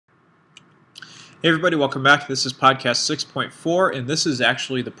Hey everybody, welcome back. This is podcast 6.4, and this is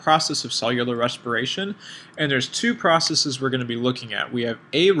actually the process of cellular respiration. And there's two processes we're going to be looking at. We have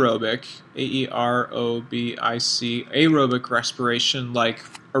aerobic, A-E-R-O-B-I-C, aerobic respiration, like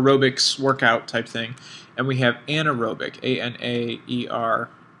aerobics workout type thing. And we have anaerobic, A-N-A-E-R-O-B-I-C.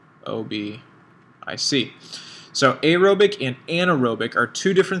 So aerobic and anaerobic are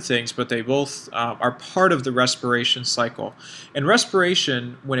two different things, but they both are part of the respiration cycle. And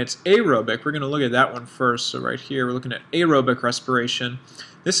respiration, when it's aerobic, we're going to look at that one first. So right here, we're looking at aerobic respiration.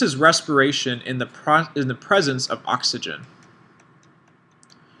 This is respiration in the presence of oxygen.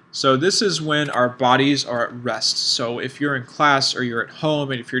 So this is when our bodies are at rest. So if you're in class or you're at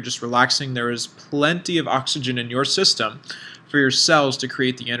home and if you're just relaxing, there is plenty of oxygen in your system for your cells to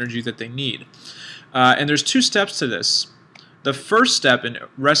create the energy that they need. And there's two steps to this. The first step in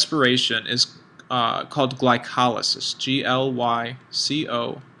respiration is called glycolysis, G-L-Y-C-O-L-Y-S-I-S,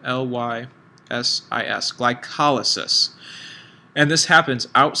 glycolysis. And this happens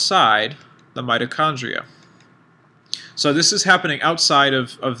outside the mitochondria. So this is happening outside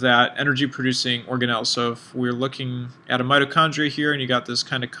of that energy-producing organelle. So if we're looking at a mitochondria here and you got this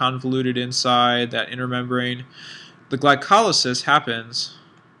kind of convoluted inside, that inner membrane, the glycolysis happens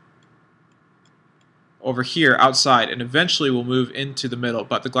over here outside, and eventually we'll move into the middle,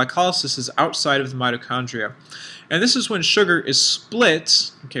 but the glycolysis is outside of the mitochondria. And this is when sugar is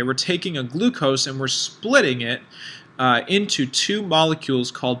split. Okay, we're taking a glucose and we're splitting it into two molecules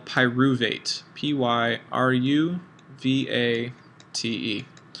called pyruvate, P-Y-R-U-V-A-T-E.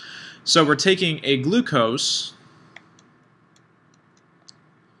 So we're taking a glucose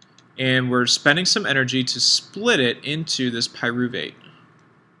and we're spending some energy to split it into this pyruvate.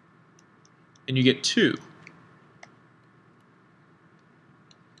 And you get two.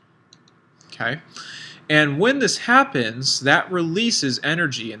 Okay? And when this happens, that releases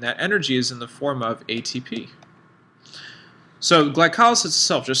energy, and that energy is in the form of ATP. So glycolysis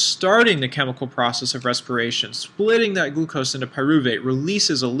itself, just starting the chemical process of respiration, splitting that glucose into pyruvate,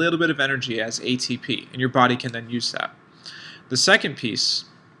 releases a little bit of energy as ATP, and your body can then use that. The second piece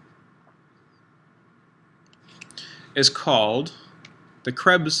is called the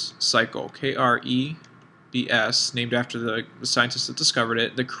Krebs cycle, K-R-E-B-S, named after the scientist that discovered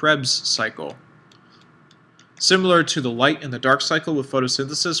it, the Krebs cycle. Similar to the light and the dark cycle with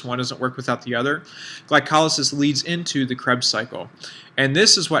photosynthesis, one doesn't work without the other. Glycolysis leads into the Krebs cycle. And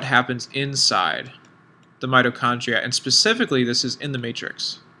this is what happens inside the mitochondria, and specifically this is in the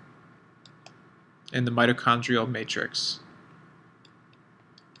matrix, in the mitochondrial matrix.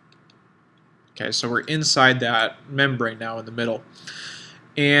 Okay, so we're inside that membrane now in the middle.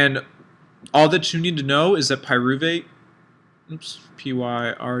 And all that you need to know is that pyruvate, P-Y-R-U-V-A-T-E,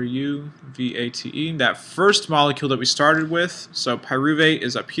 that first molecule that we started with, so pyruvate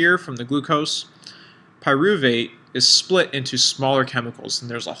is up here from the glucose. Pyruvate is split into smaller chemicals, and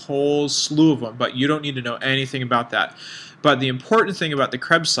there's a whole slew of them, but you don't need to know anything about that. But the important thing about the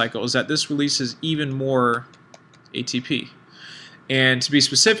Krebs cycle is that this releases even more ATP. And to be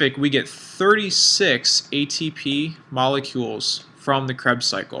specific, we get 36 ATP molecules from the Krebs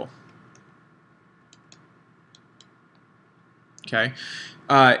cycle. Okay,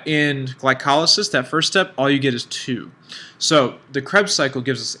 in glycolysis, that first step, all you get is 2. So the Krebs cycle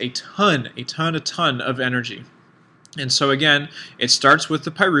gives us a ton of energy. And so again, it starts with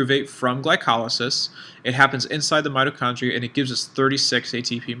the pyruvate from glycolysis. It happens inside the mitochondria, and it gives us 36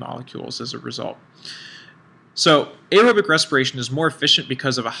 ATP molecules as a result. So aerobic respiration is more efficient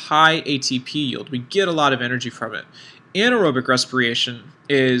because of a high ATP yield. We get a lot of energy from it. Anaerobic respiration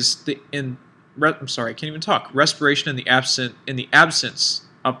is respiration in the absence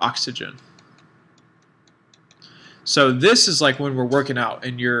of oxygen. So this is like when we're working out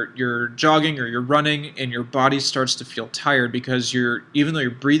and you're jogging or you're running and your body starts to feel tired because even though you're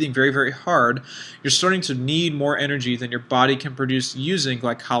breathing very, very hard, you're starting to need more energy than your body can produce using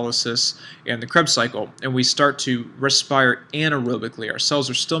glycolysis and the Krebs cycle. And we start to respire anaerobically. Our cells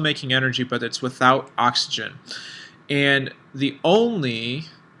are still making energy, but it's without oxygen. And the only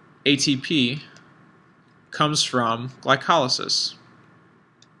ATP comes from glycolysis.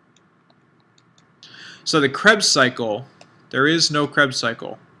 So the Krebs cycle, there is no Krebs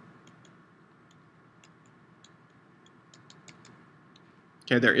cycle.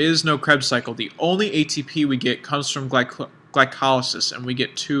 Okay, there is no Krebs cycle. The only ATP we get comes from glycolysis, and we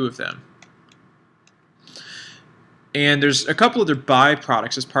get 2 of them. And there's a couple other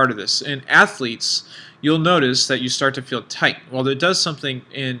byproducts as part of this. In athletes, you'll notice that you start to feel tight. Well, it does something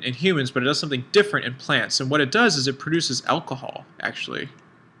in humans, but it does something different in plants. And what it does is it produces alcohol, actually,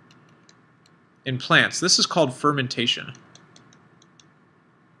 in plants. This is called fermentation.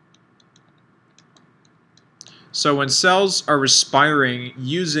 So when cells are respiring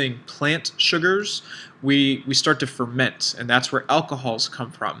using plant sugars, we start to ferment, and that's where alcohols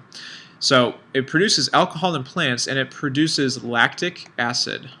come from. So it produces alcohol in plants, and it produces lactic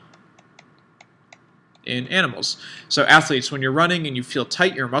acid in animals. So athletes, when you're running and you feel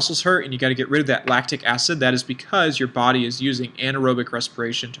tight, your muscles hurt, and you got to get rid of that lactic acid, that is because your body is using anaerobic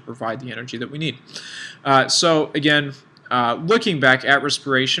respiration to provide the energy that we need. So again, looking back at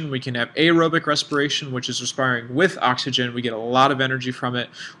respiration, we can have aerobic respiration, which is respiring with oxygen. We get a lot of energy from it.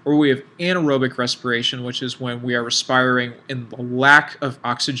 Or we have anaerobic respiration, which is when we are respiring in the lack of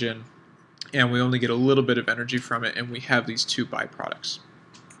oxygen, and we only get a little bit of energy from it, and we have these two byproducts.